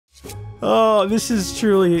Oh, this is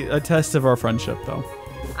truly a test of our friendship, though.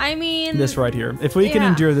 I mean... This right here. If we can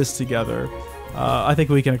endure this together, I think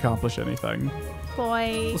we can accomplish anything.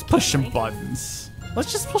 Let's push some buttons.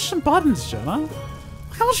 Let's just push some buttons, Jenna. Look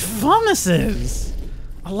how much fun this is.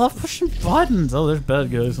 I love pushing buttons. Oh, there's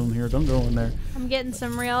bad guys in here. Don't go in there. I'm getting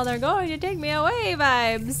some real "they're going to take me away"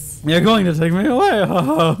 vibes. They're going to take me away.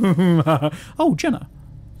 Oh, Jenna.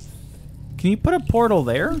 Can you put a portal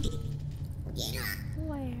there?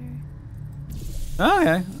 Where?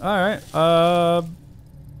 Okay. All right.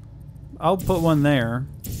 I'll put one there.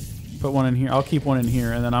 Put one in here. I'll keep one in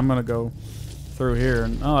here, and then I'm gonna go through here.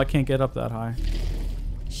 And I can't get up that high.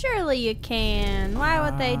 Surely you can. Why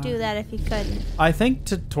would they do that if you couldn't? I think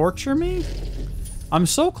to torture me. I'm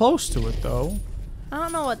so close to it, though. I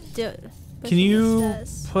don't know what Can you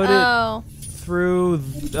put it through?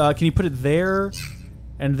 Can you put it there,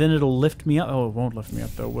 and then it'll lift me up? Oh, it won't lift me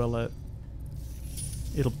up though, will it?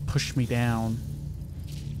 It'll push me down.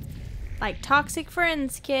 Like toxic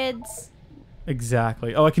friends, kids.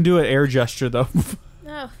 Exactly. Oh, I can do an air gesture though.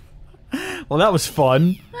 Oh. Well, that was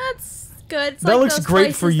fun. That's good. It's that like looks those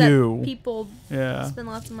great for you. That people spend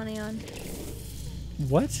lots of money on.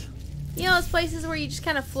 What? You know those places where you just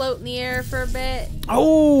kind of float in the air for a bit?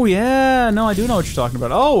 Oh, yeah. No, I do know what you're talking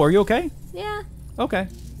about. Oh, are you okay? Yeah. Okay.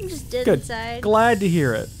 I'm just dead Good. inside. Glad to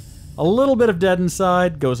hear it. A little bit of dead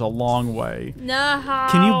inside goes a long way. No.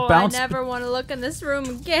 Can you bounce? I never want to look in this room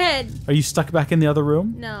again. Are you stuck back in the other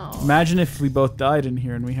room? No. Imagine if we both died in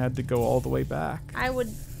here and we had to go all the way back. I would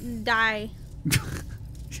die.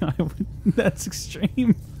 That's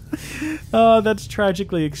extreme. Oh, that's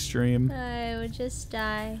tragically extreme. I would just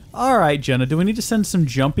die. All right, Jenna. Do we need to send some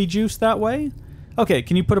jumpy juice that way? Okay,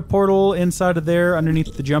 can you put a portal inside of there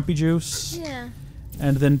underneath the jumpy juice? Yeah.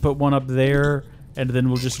 And then put one up there, and then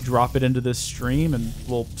we'll just drop it into this stream, and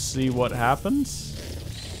we'll see what happens.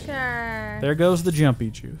 Sure. There goes the jumpy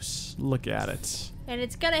juice. Look at it. And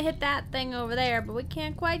it's gonna hit that thing over there, but we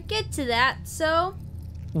can't quite get to that, so...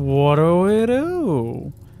 What do we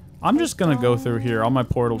do? I'm just gonna go through here. All my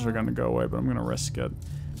portals are gonna go away, but I'm gonna risk it.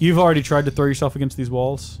 You've already tried to throw yourself against these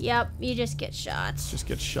walls? Yep, you just get shot. Just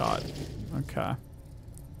get shot. Okay.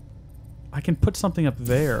 I can put something up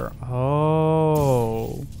there.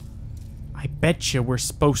 Oh. I bet you we're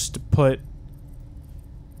supposed to put...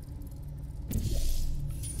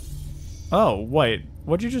 Oh, wait.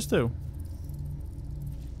 What'd you just do?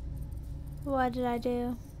 What did I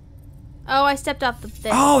do? Oh, I stepped off the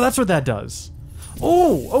thing. Oh, that's what that does.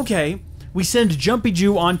 Oh, okay. We send Jumpy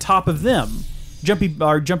Jew on top of them. Jumpy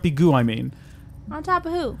Goo, I mean. On top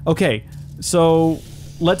of who? Okay, so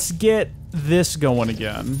let's get this going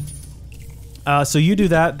again. So you do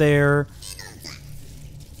that there.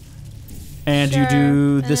 And you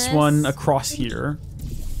do this one across here.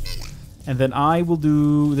 And then I will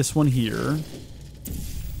do this one here.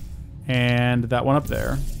 And that one up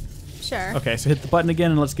there. Sure. Okay, so hit the button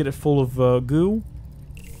again and let's get it full of goo.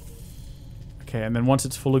 Okay, and then once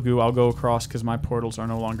it's full of goo, I'll go across because my portals are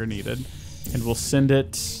no longer needed. And we'll send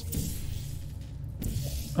it...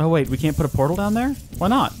 Oh, wait, we can't put a portal down there? Why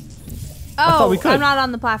not? Oh, I thought we could. I'm not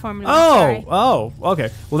on the platform anymore. Sorry. Oh, okay.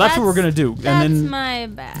 Well, that's what we're going to do. That's and then my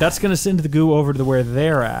bad. That's going to send the goo over to where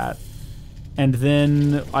they're at. And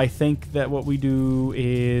then I think that what we do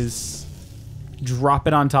is drop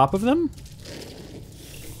it on top of them?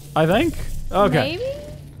 I think? Okay. Maybe?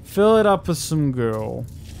 Fill it up with some goo.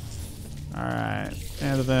 Alright.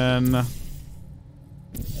 And then...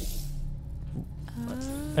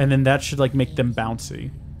 And then that should, like, make them bouncy.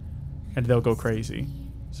 And they'll go crazy.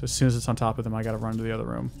 So as soon as it's on top of them, I gotta run to the other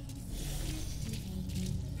room.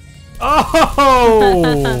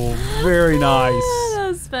 Oh! Very nice. That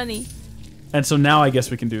was funny. And so now I guess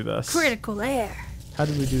we can do this. Critical air. How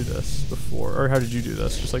did we do this before? Or how did you do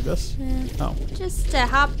this? Just like this? Yeah. Oh. Just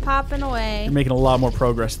hopping away. You're making a lot more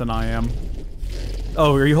progress than I am.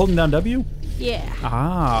 Oh, are you holding down W? Yeah.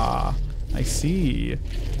 Ah, I see.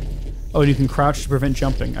 Oh, and you can crouch to prevent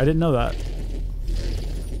jumping. I didn't know that.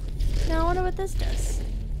 Now I wonder what this does.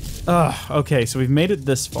 Okay, so we've made it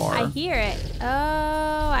this far. I hear it. Oh,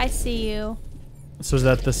 I see you. So is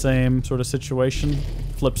that the same sort of situation?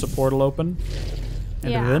 Flips a portal open?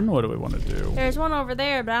 And then what do we want to do? There's one over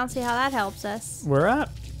there, but I don't see how that helps us. Where at?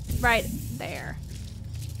 Right there.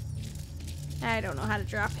 I don't know how to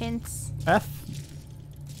drop hints. F?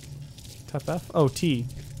 Tap F? Oh, T.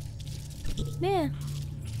 Yeah.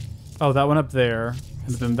 Oh, that one up there.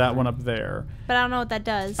 And then that one up there. But I don't know what that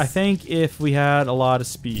does. I think if we had a lot of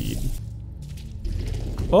speed.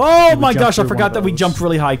 Oh my gosh, I forgot that we jumped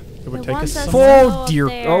really high. It would take us. Oh dear.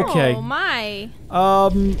 Okay. Oh my.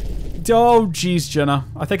 Oh geez, Jenna.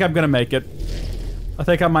 I think I'm gonna make it. I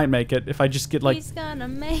think I might make it if I just get like... He's gonna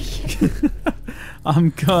make it. I'm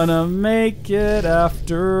gonna make it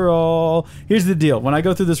after all. Here's the deal. When I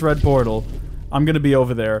go through this red portal, I'm gonna be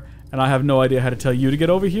over there, and I have no idea how to tell you to get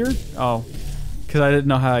over here. Oh, because I didn't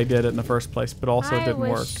know how I did it in the first place, but also it didn't work.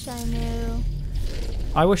 I wish I knew.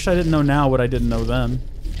 I wish I didn't know now what I didn't know then.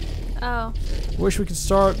 Oh. I wish we could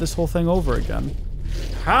start this whole thing over again.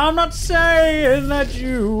 I'm not saying that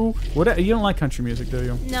you... What? You don't like country music, do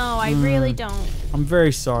you? No, I really don't. I'm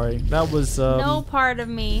very sorry. That was... no part of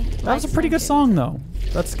me. That was a pretty good song, though.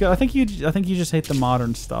 That's good. I think you just hate the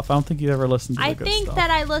modern stuff. I don't think you ever listened to the good stuff. I think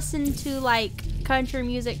that I listen to like country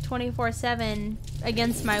music 24/7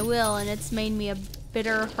 against my will, and it's made me a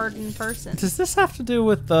bitter, hardened person. Does this have to do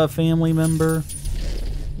with a family member?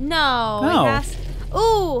 No. No. It has...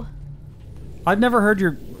 Ooh. I've never heard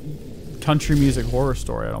your country music horror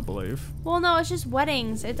story, I don't believe. Well, no, it's just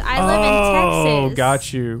weddings. I live in Texas. Oh,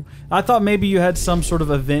 got you. I thought maybe you had some sort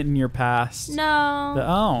of event in your past. No.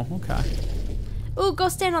 Oh, okay. Ooh, go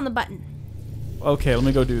stand on the button. Okay, let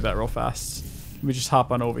me go do that real fast. Let me just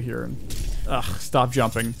hop on over here and... stop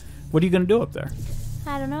jumping. What are you going to do up there?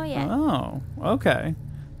 I don't know yet. Oh, okay.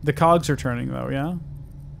 The cogs are turning, though, yeah?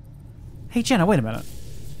 Hey, Jenna, wait a minute.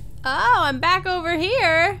 Oh, I'm back over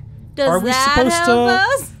here. Does Are we that supposed help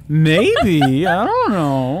to... us? Maybe. I don't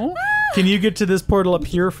know. Can you get to this portal up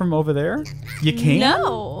here from over there? You can?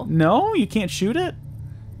 No. No? You can't shoot it?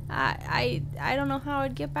 I don't know how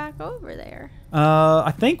I'd get back over there.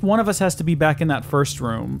 I think one of us has to be back in that first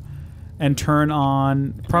room and turn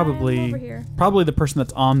on probably the person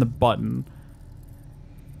that's on the button.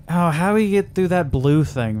 Oh, how do we get through that blue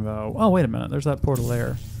thing, though? Oh, wait a minute. There's that portal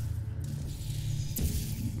there.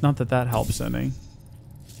 Not that that helps any.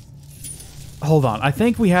 Hold on. I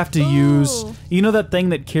think we have to use... You know that thing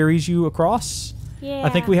that carries you across? Yeah. I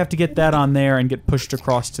think we have to get that on there and get pushed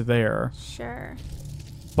across to there. Sure.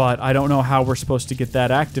 But I don't know how we're supposed to get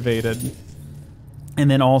that activated.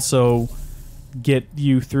 And then also get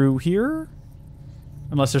you through here?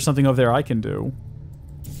 Unless there's something over there I can do.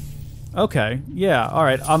 Okay. Yeah. All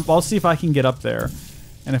right. I'll see if I can get up there.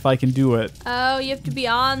 And if I can do it. Oh, you have to be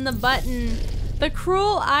on the button. The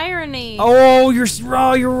cruel irony. Oh, you're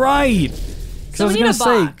right. So we need a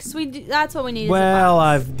box. That's what we need. Well,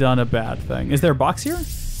 I've done a bad thing. Is there a box here?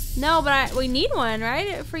 No, but we need one,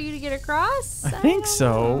 right? For you to get across? I think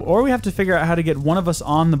so. Or we have to figure out how to get one of us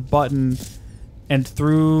on the button and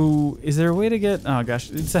through... Is there a way to get... Oh, gosh.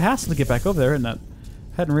 It's a hassle to get back over there, isn't it?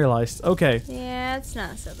 Hadn't realized. Okay. Yeah, it's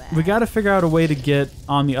not so bad. We got to figure out a way to get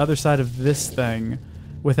on the other side of this thing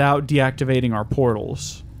without deactivating our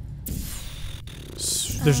portals.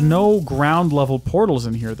 There's no ground level portals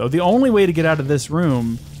in here, though. The only way to get out of this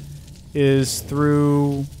room is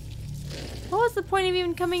through... What was the point of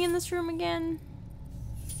even coming in this room again?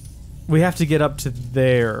 We have to get up to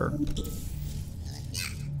there.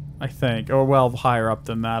 I think. Or, well, higher up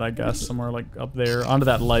than that, I guess. Somewhere, like, up there. Onto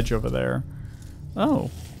that ledge over there.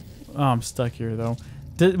 Oh. Oh, I'm stuck here, though.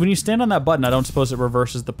 When you stand on that button, I don't suppose it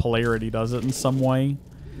reverses the polarity, does it, in some way?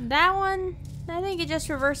 That one? I think it just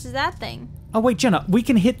reverses that thing. Oh, wait, Jenna, we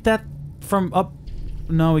can hit that from up...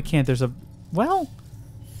 No, we can't. There's a... Well,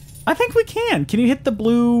 I think we can. Can you hit the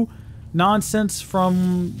blue nonsense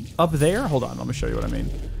from up there? Hold on, let me show you what I mean.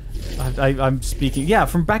 I'm speaking... Yeah,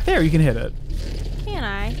 from back there, you can hit it. Can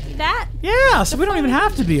I? That? Yeah, so we don't even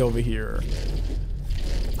have to be over here.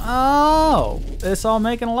 Oh, it's all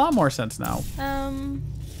making a lot more sense now.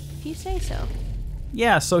 If you say so.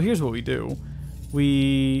 Yeah, so here's what we do.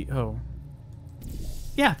 Oh.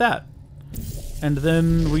 Yeah, that. And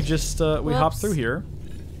then we just, we hop through here.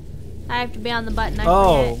 I have to be on the button.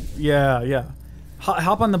 I forget. Yeah.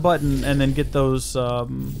 Hop on the button and then get those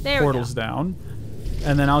portals down.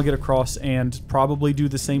 And then I'll get across and probably do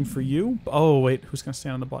the same for you. Oh, wait, who's going to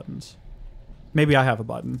stand on the buttons? Maybe I have a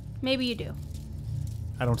button. Maybe you do.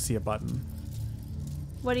 I don't see a button.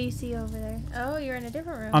 What do you see over there? Oh, you're in a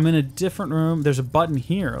different room. I'm in a different room. There's a button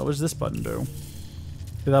here. What does this button do?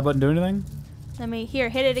 Did that button do anything?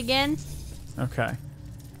 Hit it again. Okay.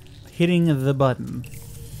 Hitting the button.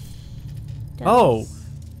 Oh,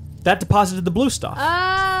 that deposited the blue stuff.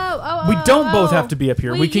 We don't both have to be up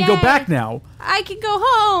here. We can go back now. I can go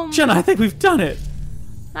home. Jenna, I think we've done it.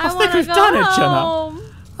 I think we've done it,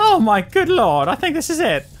 Jenna. Oh my good lord, I think this is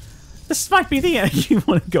it. This might be the end. You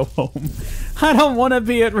want to go home. I don't want to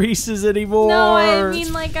be at Reese's anymore. No, I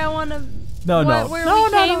mean like I want to... No. Where we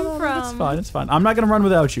came from. It's fine. I'm not going to run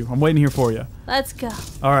without you. I'm waiting here for you. Let's go.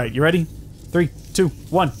 All right, you ready? 3, 2,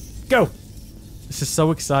 1, go. This is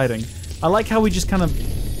so exciting. I like how we just kind of...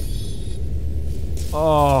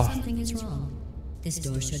 Oh. Something is wrong. This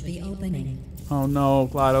door should be opening. Oh no,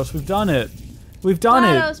 GLaDOS, we've done it. We've done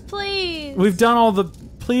GLaDOS, it. Please. We've done all the.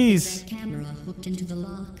 Please. That camera hooked into the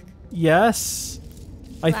lock. Yes.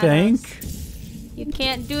 I GLaDOS. think. You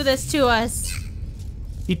can't do this to us.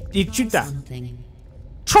 Shoot that. Something.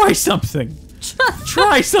 Try something.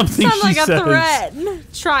 Try something. Sounds like she a says. threat.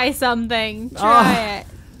 Try something. Try it.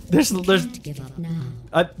 There's. Don't give up now.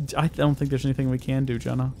 I don't think there's anything we can do,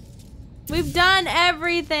 Jenna. We've done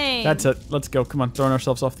everything. That's it. Let's go. Come on, throwing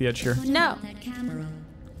ourselves off the edge here. No. That camera.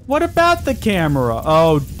 What about the camera?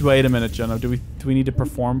 Oh, wait a minute, Jenna. Do we need to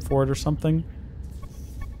perform for it or something?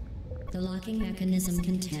 The locking mechanism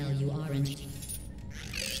can tell you aren't.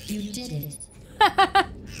 You did it. That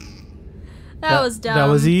was dumb. That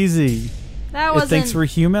was easy. That It wasn't thinks we're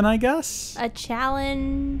human, I guess. a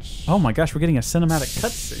challenge. Oh my gosh, we're getting a cinematic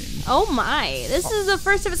cutscene. Oh my. This is the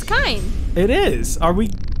first of its kind. It is. Are we?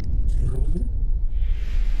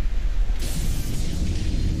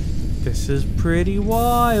 This is pretty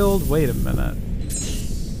wild. Wait a minute.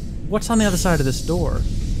 What's on the other side of this door?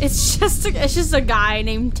 It's just a guy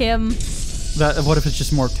named Tim. What if it's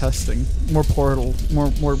just more testing, more portal, more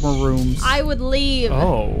rooms? I would leave.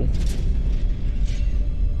 Oh.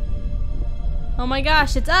 Oh my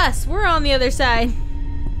gosh, it's us. We're on the other side.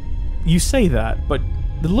 You say that, but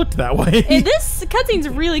it looked that way. And this cutscene's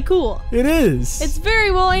really cool. It is. It's very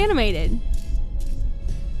well animated.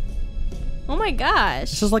 Oh my gosh.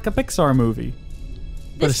 This is like a Pixar movie.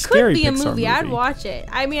 But This a scary could be a Pixar movie. I'd watch it.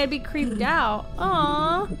 I mean, I'd be creeped out.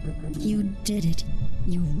 Aww. You did it.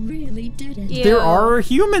 You really did it. Ew. There are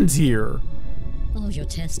humans here. All your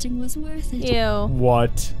testing was worth it. Ew.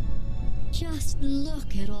 What? Just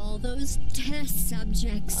look at all those test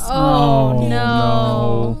subjects. Oh, Oh,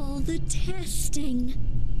 no. All the testing.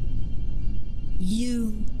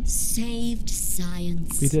 You saved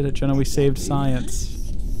science. We did it, Jenna. We saved science.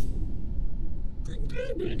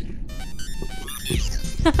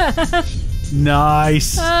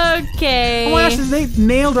 Nice. Okay. Oh my gosh, they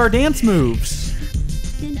nailed our dance moves.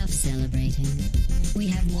 Enough celebrating. We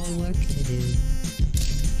have more work to do.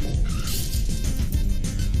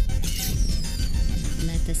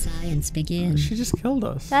 Let the science begin. She just killed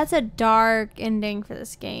us. That's a dark ending for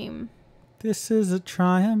this game. This is a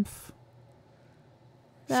triumph.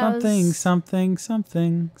 That Something, was something,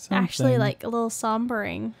 something, something. actually like a little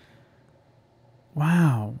sombering.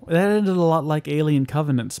 Wow. That ended a lot like Alien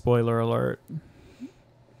Covenant, spoiler alert.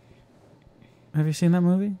 Have you seen that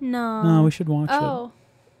movie? No. No, we should watch it. Oh.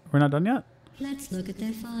 We're not done yet? Let's look at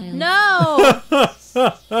their files. No.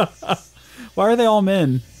 Why are they all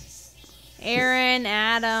men? Aaron,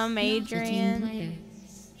 Adam, Not a team Adrian. player.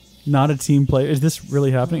 Not a team player. Is this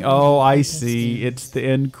really happening? Oh, I see. It's the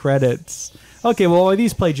end credits. Okay, well, while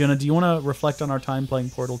these play, Jenna, do you want to reflect on our time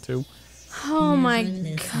playing Portal 2? Oh my Never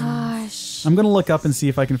listen. gosh. I'm going to look up and see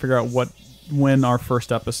if I can figure out when our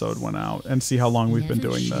first episode went out and see how long we've been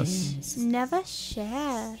Never doing this. shares. Never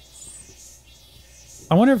shares.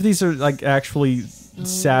 I wonder if these are like actually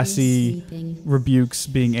sassy sleeping. rebukes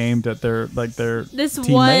being aimed at their This teammates.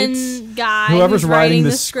 one guy Whoever's who's writing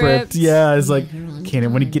the script, yeah, is like, Never on okay,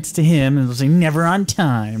 and when it time. gets to him, it'll say never on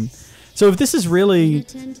time. So if this is really,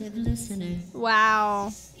 Attentive listener.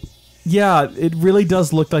 Wow. yeah, it really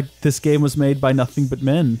does look like this game was made by nothing but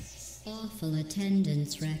men. Awful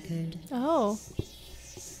attendance record. Oh.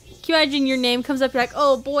 Can you imagine your name comes up, you're like,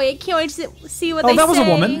 oh boy, I can't wait to see what Oh, they say. that was a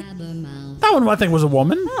woman. Blabbermouth. That one I think was a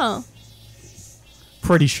woman. Oh.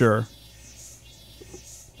 Pretty sure.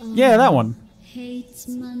 Yeah, that one. Hates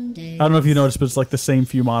Monday. I don't know if you noticed, but it's like the same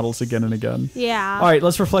few models again and again. Yeah. All right,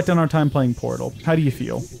 let's reflect on our time playing Portal. How do you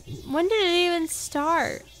feel? When did it even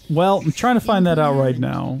start? Well, I'm trying to find that out right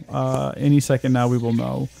now. Any second now we will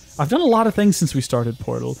know. I've done a lot of things since we started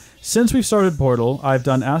Portal. Since we've started Portal, I've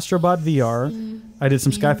done Astrobot VR. I did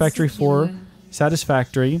some Sky Factory 4,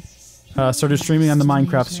 Satisfactory. Started streaming on the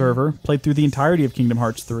Minecraft server. Played through the entirety of Kingdom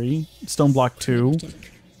Hearts 3. Stone Block 2.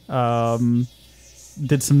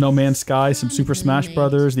 Did some No Man's Sky, some Super Smash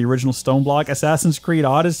Brothers, the original Stone Block, Assassin's Creed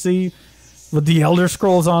Odyssey, with the Elder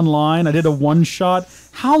Scrolls Online. I did a one-shot.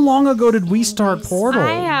 How long ago did we start Portal?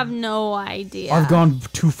 I have no idea. I've gone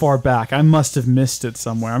too far back. I must have missed it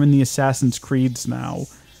somewhere. I'm in the Assassin's Creeds now.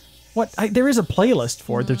 What? There is a playlist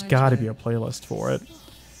for it. There's got to be a playlist for it.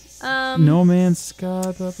 No Man's Sky.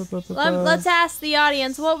 Blah, blah, blah, blah, blah. Let's ask the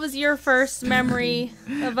audience, what was your first memory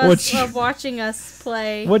of us of watching us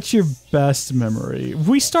play? What's your best memory?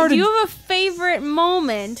 We started. Do you have a favorite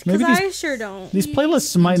moment? Because Maybe I sure don't. These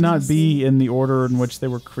playlists might not be in the order in which they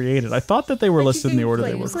were created. I thought that they were listed in the order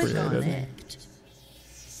they were Click on created. it.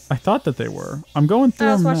 I thought that they were. I'm going through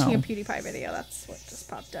I was them watching now. a PewDiePie video. That's what just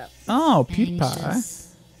popped up. Oh, PewDiePie.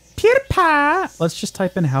 Anxious. PewDiePie. Let's just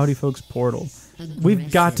type in Howdy Folks Portal.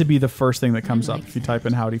 We've got to be the first thing that comes up if you type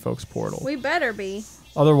in Howdy Folks Portal. We better be.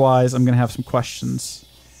 Otherwise, I'm going to have some questions.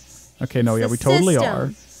 Okay, no, yeah, we totally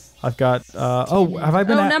are. I've got, have I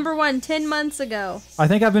been number 1, 10 months ago. I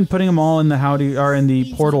think I've been putting them all in the in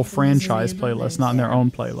the Portal franchise playlist, not in their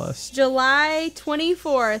own playlist. July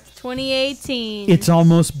 24th, 2018. It's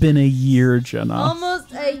almost been a year, Jenna.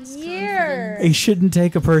 Almost a year. It shouldn't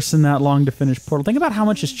take a person that long to finish Portal. Think about how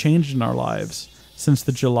much has changed in our lives since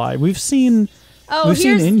the July. We've seen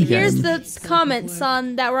here's the comments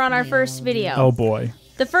that were on our first video. Oh, boy.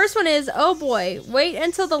 The first one is, oh boy, wait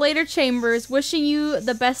until the later chambers. Wishing you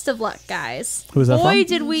the best of luck, guys. Who is that Boy, from?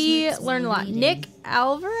 did we learn a lot. Nick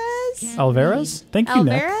Alvarez? Alvarez? Thank you,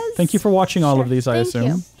 Nick. Thank you for watching all of these, I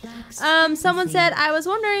assume. Someone said, I was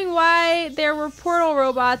wondering why there were Portal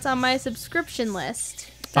robots on my subscription list.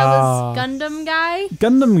 That was Gundam Guy.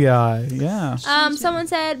 Gundam Guy, yeah. Someone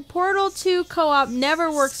said, Portal 2 co-op never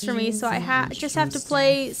works for me, so I just have to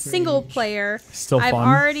play single player. Still fun. I've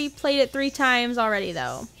already played it 3 times already,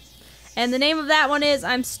 though. And the name of that one is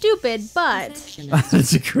I'm Stupid, but...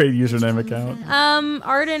 That's a great username account.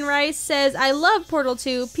 Arden Rice says, I love Portal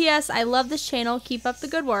 2. P.S. I love this channel. Keep up the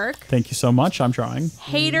good work. Thank you so much. I'm trying.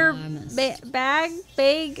 Hater Bag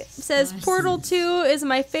says, Portal 2 is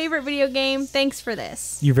my favorite video game. Thanks for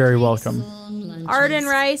this. You're very welcome. Arden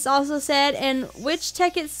Rice also said, and which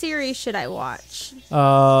Tekkit series should I watch?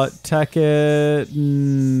 Tekkit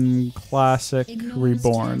Classic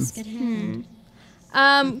Reborn.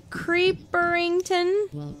 Creeperington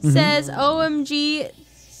says, OMG,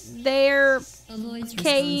 they're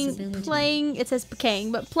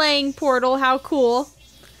playing Portal. How cool.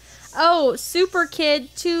 Oh, Super Kid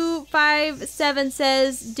 257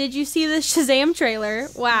 says, did you see the Shazam trailer?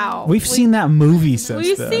 Wow. We've seen that movie since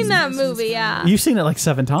We've then. seen that movie, yeah. You've seen it like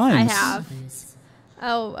 7 times. I have.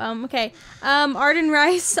 Oh, okay. Arden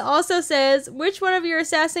Rice also says, which one of your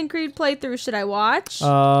Assassin's Creed playthroughs should I watch?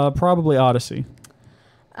 Probably Odyssey.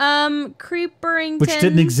 Creeperington. Which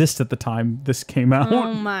didn't exist at the time this came out.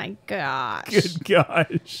 Oh my gosh. Good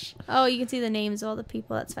gosh. Oh, you can see the names of all the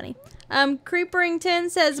people. That's funny. Creeperington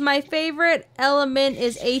says, my favorite element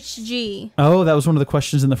is HG. Oh, that was one of the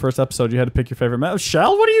questions in the first episode. You had to pick your favorite map.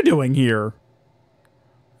 Shell, what are you doing here?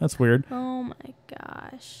 That's weird. Oh my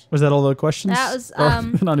gosh. Was that all the questions? That was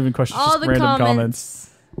not even questions, all just the random comments.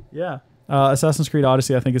 Yeah. Assassin's Creed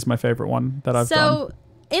Odyssey, I think, is my favorite one that I've done. So,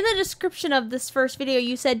 in the description of this first video,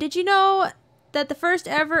 you said, did you know that the first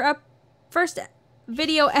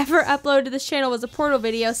video ever uploaded to this channel was a Portal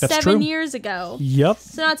video? That's 7 true. years ago. Yep.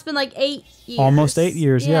 So now it's been like 8 years. Almost 8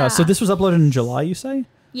 years, yeah. So this was uploaded in July, you say?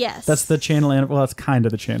 Yes. That's the channel, well, that's kind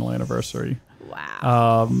of the channel anniversary.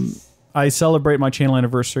 Wow. I celebrate my channel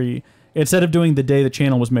anniversary, instead of doing the day the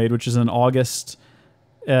channel was made, which is in August,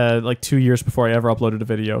 like 2 years before I ever uploaded a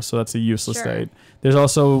video, so that's a useless date. There's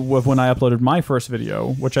also when I uploaded my first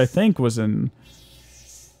video, which I think was in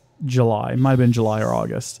July. It might have been July or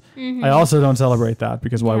August. I also don't celebrate that,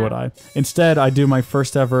 because why would I? Instead, I do my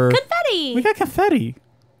first ever... Confetti! We got confetti!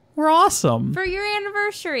 We're awesome! For your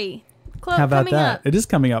anniversary. How about that? Up. It is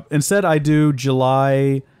coming up. Instead, I do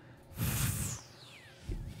July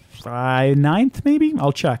 9th, maybe?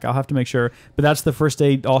 I'll check. I'll have to make sure. But that's the first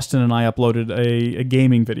day Austin and I uploaded a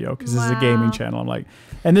gaming video, because this is a gaming channel. I'm like,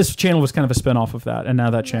 and this channel was kind of a spin-off of that, and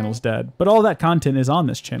now that channel's dead. But all that content is on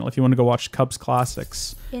this channel if you want to go watch Cubs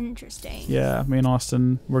Classics. Interesting. Yeah, me and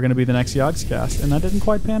Austin, we're going to be the next Yogscast, and that didn't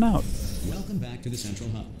quite pan out. Welcome back to the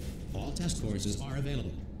Central Hub. All test courses are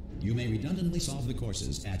available. You may redundantly solve the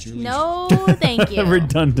courses at your leisure. No, thank you.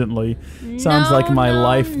 Redundantly. Sounds like my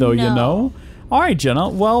life, though, you know? All right, Jenna.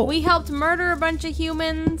 Well, we helped murder a bunch of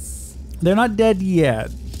humans. They're not dead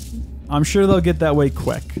yet. I'm sure they'll get that way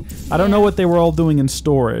quick. I don't know what they were all doing in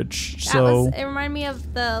storage. It reminded me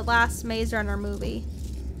of the last Maze Runner movie.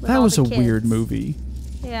 That was a weird movie.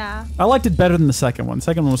 Yeah. I liked it better than the second one. The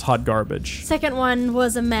second one was hot garbage. Second one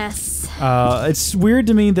was a mess. It's weird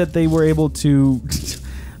to me that they were able to...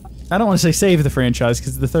 I don't want to say save the franchise,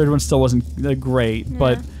 because the third one still wasn't great,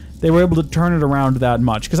 but they were able to turn it around that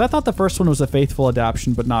much. Because I thought the first one was a faithful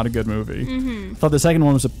adaptation, but not a good movie. I thought the second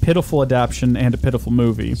one was a pitiful adaptation and a pitiful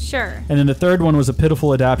movie. Sure. And then the third one was a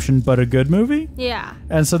pitiful adaptation, but a good movie. Yeah.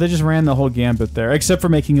 And so they just ran the whole gambit there, except for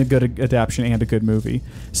making a good adaptation and a good movie.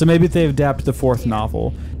 So maybe they adapted the fourth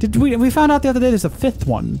novel. We found out the other day there's a fifth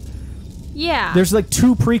one. Yeah. There's like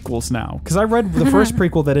 2 prequels now, because I read the first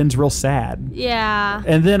prequel that ends real sad. Yeah.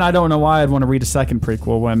 And then I don't know why I'd want to read a second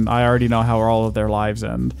prequel when I already know how all of their lives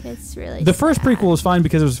end. It's really The first prequel was fine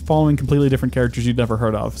because it was following completely different characters you'd never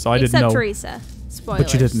heard of, so I didn't know. Except Teresa. Spoilers.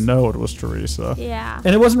 But you didn't know it was Teresa. Yeah.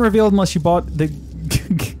 And it wasn't revealed unless you bought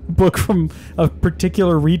book from a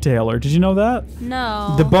particular retailer. Did you know that?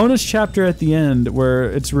 No. The bonus chapter at the end where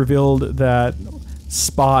it's revealed that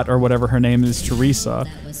Spot, or whatever her name is, Teresa,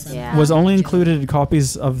 was only included in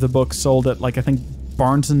copies of the book sold at, like, I think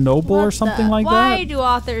Barnes & Noble or something like that. Why do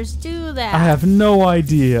authors do that? I have no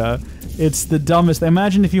idea. It's the dumbest.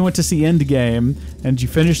 Imagine if you went to see Endgame and you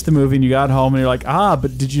finished the movie and you got home and you're like,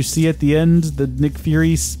 but did you see at the end that Nick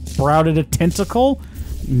Fury sprouted a tentacle?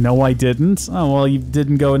 No, I didn't. Oh, well, you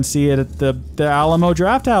didn't go and see it at the Alamo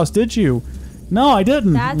Draft House, did you? No, I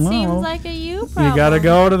didn't. That seems like a you problem. You gotta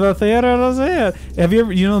go to the theater to see it. Have you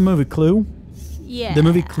ever, you know the movie Clue? Yeah. The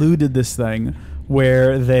movie Clue did this thing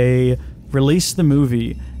where they released the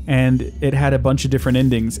movie and it had a bunch of different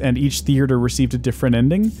endings, and each theater received a different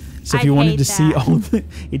ending. So if you wanted to see all the,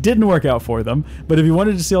 it didn't work out for them, but if you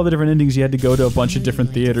wanted to see all the different endings, you had to go to a bunch of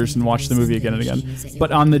different theaters and watch the movie again and again.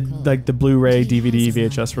 But on the the Blu-ray, DVD,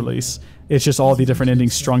 VHS release, it's just all the different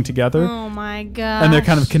endings strung together. Oh my god! And they're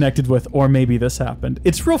kind of connected with, or maybe this happened.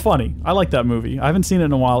 It's real funny. I like that movie. I haven't seen it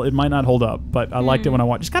in a while. It might not hold up, but I liked it when I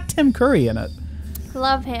watched. It's got Tim Curry in it.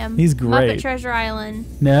 Love him. He's great. Muppet Treasure Island.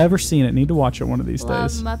 Never seen it. Need to watch it one of these Love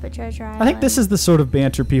days. Muppet Treasure Island. I think this is the sort of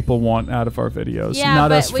banter people want out of our videos. Yeah, not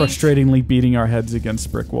but us frustratingly beating our heads against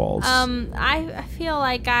brick walls. I feel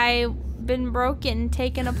like I've been broken,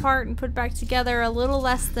 taken apart, and put back together a little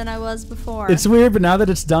less than I was before. It's weird, but now that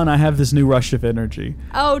it's done, I have this new rush of energy.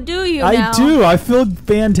 Oh, do you I now? do. I feel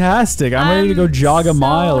fantastic. I'm ready to go jog a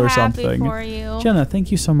mile or happy something. For you. Jenna,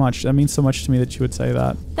 thank you so much. That means so much to me that you would say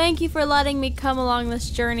that. Thank you for letting me come along this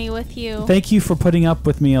journey with you. Thank you for putting up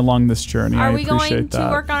with me along this journey. Are I we appreciate going that.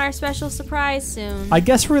 to work on our special surprise soon? I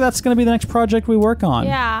guess that's going to be the next project we work on.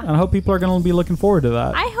 Yeah. And I hope people are going to be looking forward to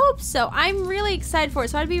that. I hope so. I'm really excited for it.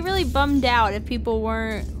 So I'd be really bummed out if people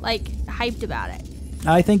weren't like hyped about it.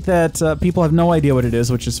 I think that people have no idea what it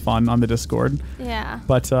is, which is fun on the Discord. Yeah.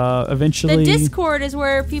 But eventually... The Discord is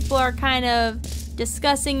where people are kind of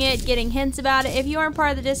discussing it, getting hints about it. If you aren't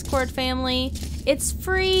part of the Discord family, it's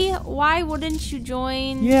free. Why wouldn't you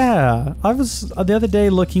join? Yeah. I was the other day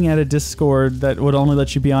looking at a Discord that would only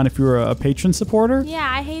let you be on if you were a patron supporter. Yeah,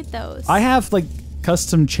 I hate those. I have like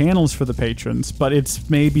custom channels for the patrons, but it's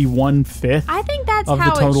maybe 1/5 I think that's of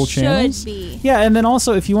how the total it channels. should be. Yeah, and then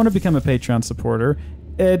also if you want to become a Patreon supporter,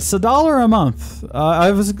 it's $1 a month.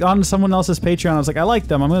 I was on someone else's Patreon. I was like, I like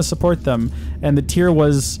them. I'm going to support them. And the tier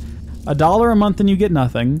was $1 a month and you get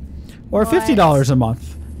nothing, or $50 a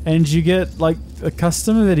month and you get like a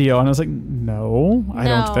custom video. And I was like, no, I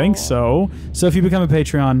don't think so. So if you become a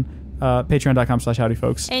Patreon,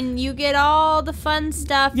 patreon.com/howdyfolks. And you get all the fun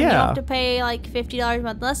stuff. Yeah. And you don't have to pay like $50 a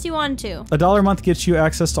month unless you want to. $1 a month gets you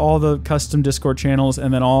access to all the custom Discord channels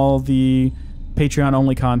and then all the Patreon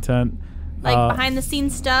only content. Like behind the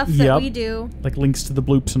scenes stuff that we do. Like links to the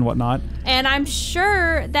bloops and whatnot. And I'm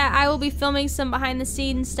sure that I will be filming some behind the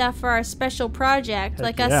scenes stuff for our special project.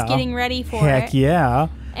 Like us getting ready for it. Heck yeah.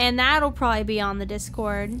 And that'll probably be on the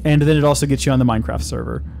Discord. And then it also gets you on the Minecraft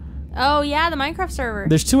server. Oh yeah, the Minecraft server.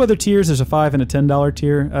 There's 2 other tiers. There's a $5 and a $10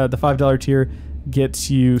 tier. The $5 tier gets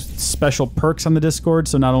you special perks on the Discord.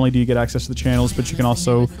 So not only do you get access to the channels, but you can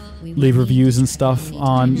also leave reviews and stuff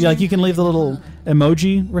on. Yeah, like you can leave the little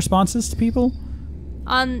emoji responses to people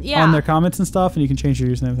on their comments and stuff, and you can change your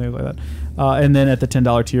username and things like that. And then at the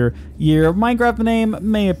 $10 tier, your Minecraft name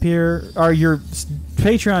may appear, or your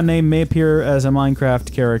Patreon name may appear as a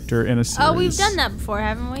Minecraft character in a series. Oh, we've done that before,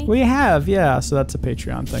 haven't we? We have, yeah. So that's a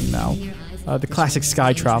Patreon thing now. The classic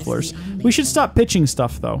Sky Travelers. We should stop pitching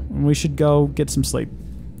stuff, though. And we should go get some sleep.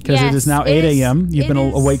 Because it is now 8 a.m. You've been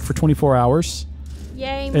awake for 24 hours.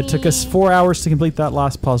 Yay, It took us 4 hours to complete that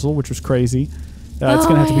last puzzle, which was crazy. It's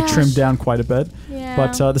going to have to be trimmed down quite a bit. Yeah.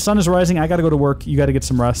 But the sun is rising. I got to go to work. You got to get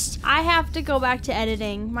some rest. I have to go back to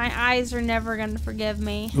editing. My eyes are never going to forgive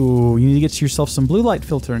me. Ooh, you need to get yourself some blue light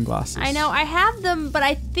filtering glasses. I know. I have them, but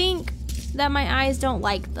I think that my eyes don't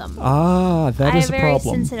like them. Ah, that is a problem. I have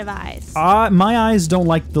very sensitive eyes. My eyes don't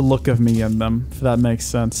like the look of me in them, if that makes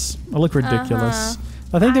sense. I look ridiculous.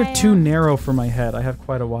 I think they're too narrow for my head. I have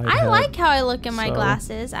quite a wide head. I like how I look in my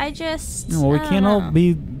glasses. I just... Well, we can't all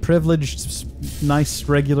be privileged, nice,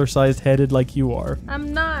 regular-sized headed like you are.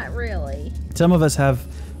 I'm not really. Some of us have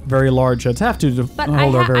very large heads. Have to but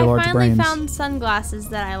hold our very large brains. I finally found sunglasses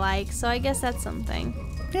that I like, so I guess that's something.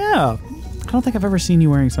 Yeah. I don't think I've ever seen you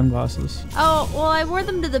wearing sunglasses. Oh, well, I wore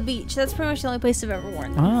them to the beach. That's pretty much the only place I've ever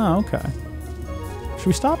worn them. Ah, okay. Should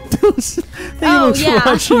we stop? Thank you yeah. for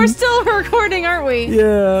watching. We're still recording, aren't we?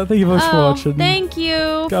 Yeah, thank you much for watching. Thank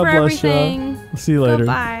you God for bless everything. We'll see you later.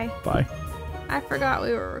 Bye. Bye. I forgot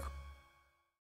we were recording.